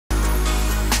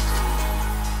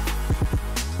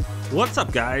What's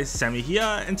up guys, Sammy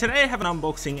here, and today I have an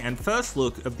unboxing and first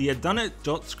look of the Adonit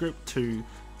Jot Script 2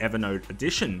 Evernote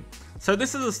edition. So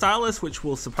this is a stylus which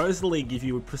will supposedly give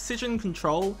you a precision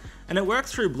control, and it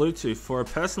works through Bluetooth for a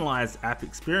personalized app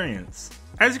experience.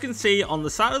 As you can see on the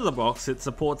side of the box, it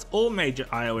supports all major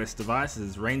iOS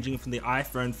devices ranging from the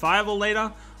iPhone 5 or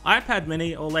later, iPad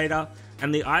mini or later,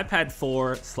 and the iPad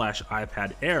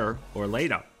 4/iPad Air or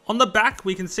later. On the back,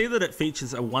 we can see that it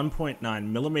features a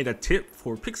 1.9mm tip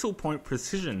for pixel point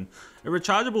precision, a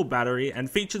rechargeable battery, and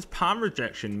features palm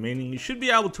rejection, meaning you should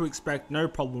be able to expect no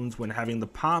problems when having the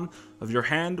palm of your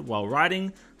hand while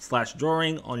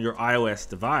writing/drawing on your iOS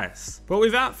device. But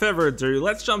without further ado,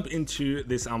 let's jump into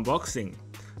this unboxing.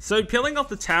 So peeling off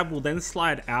the tab will then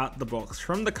slide out the box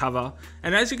from the cover,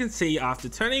 and as you can see, after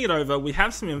turning it over, we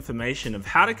have some information of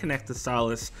how to connect the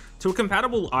stylus to a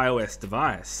compatible iOS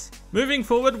device. Moving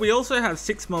forward, we also have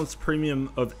 6 months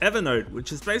premium of Evernote,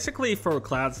 which is basically for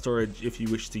cloud storage if you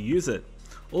wish to use it.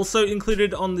 Also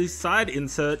included on the side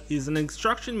insert is an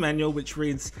instruction manual which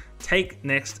reads, "Take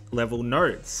next level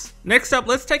notes." Next up,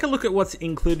 let's take a look at what's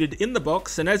included in the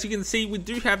box, and as you can see, we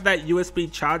do have that USB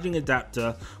charging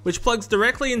adapter which plugs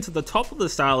directly into the top of the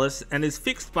stylus and is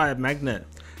fixed by a magnet.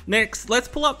 Next, let's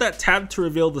pull up that tab to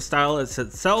reveal the stylus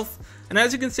itself, and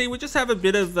as you can see, we just have a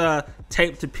bit of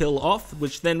tape to peel off,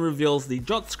 which then reveals the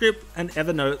Jot Script and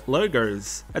Evernote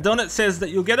logos. Adonit says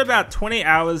that you'll get about 20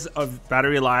 hours of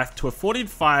battery life to a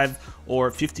 45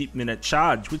 or 50-minute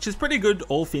charge, which is pretty good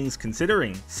all things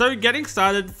considering. So getting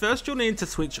started, first you'll need to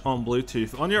switch on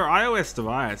Bluetooth on your iOS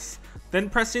device. Then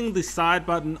pressing the side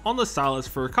button on the stylus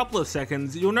for a couple of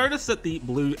seconds, you'll notice that the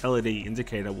blue LED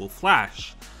indicator will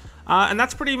flash. And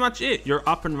that's pretty much it. You're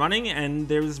up and running, and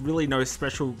there is really no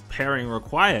special pairing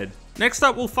required. Next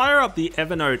up, we'll fire up the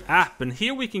Evernote app, and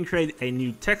here we can create a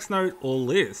new text note or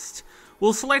list.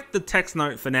 We'll select the text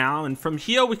note for now, and from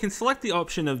here we can select the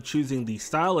option of choosing the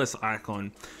stylus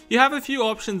icon. You have a few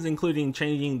options, including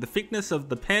changing the thickness of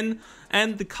the pen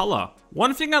and the color.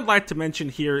 One thing I'd like to mention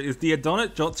here is the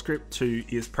Adonit Jot Script 2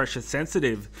 is pressure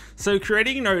sensitive, so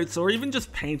creating notes or even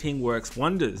just painting works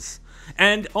wonders.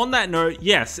 And on that note,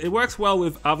 yes, it works well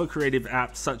with other creative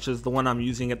apps such as the one I'm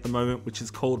using at the moment, which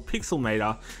is called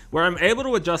Pixelmator, where I'm able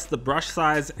to adjust the brush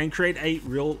size and create a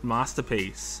real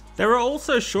masterpiece. There are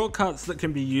also shortcuts that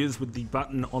can be used with the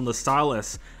button on the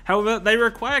stylus, however they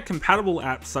require compatible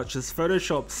apps such as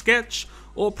Photoshop, Sketch,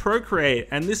 or Procreate,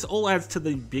 and this all adds to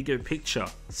the bigger picture.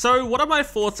 So what are my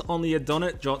thoughts on the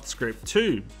Adonit Jot Script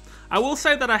 2? I will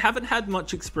say that I haven't had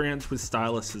much experience with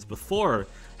styluses before.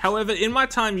 However, in my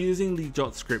time using the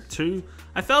Jot Script 2,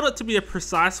 I felt it to be a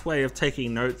precise way of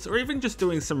taking notes or even just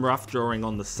doing some rough drawing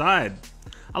on the side.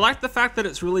 I like the fact that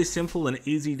it's really simple and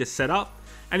easy to set up,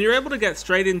 and you're able to get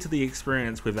straight into the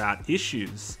experience without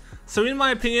issues. So in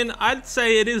my opinion, I'd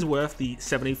say it is worth the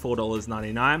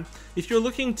 $74.99 if you're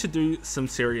looking to do some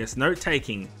serious note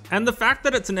taking. And the fact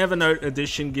that it's an Evernote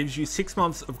edition gives you 6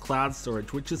 months of cloud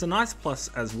storage, which is a nice plus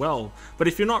as well. But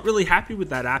if you're not really happy with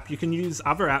that app, you can use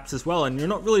other apps as well, and you're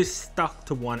not really stuck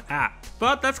to one app.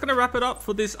 But that's going to wrap it up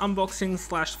for this unboxing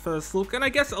 / first look, and I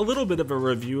guess a little bit of a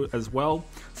review as well.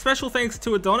 Special thanks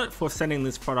to Adonit for sending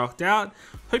this product out.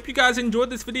 Hope you guys enjoyed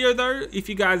this video though. If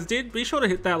you guys did, be sure to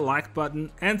hit that like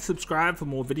button and subscribe for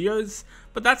more videos.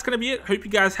 But that's going to be it. Hope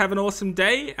you guys have an awesome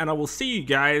day, and I will see you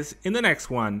guys in the next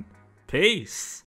one. Peace.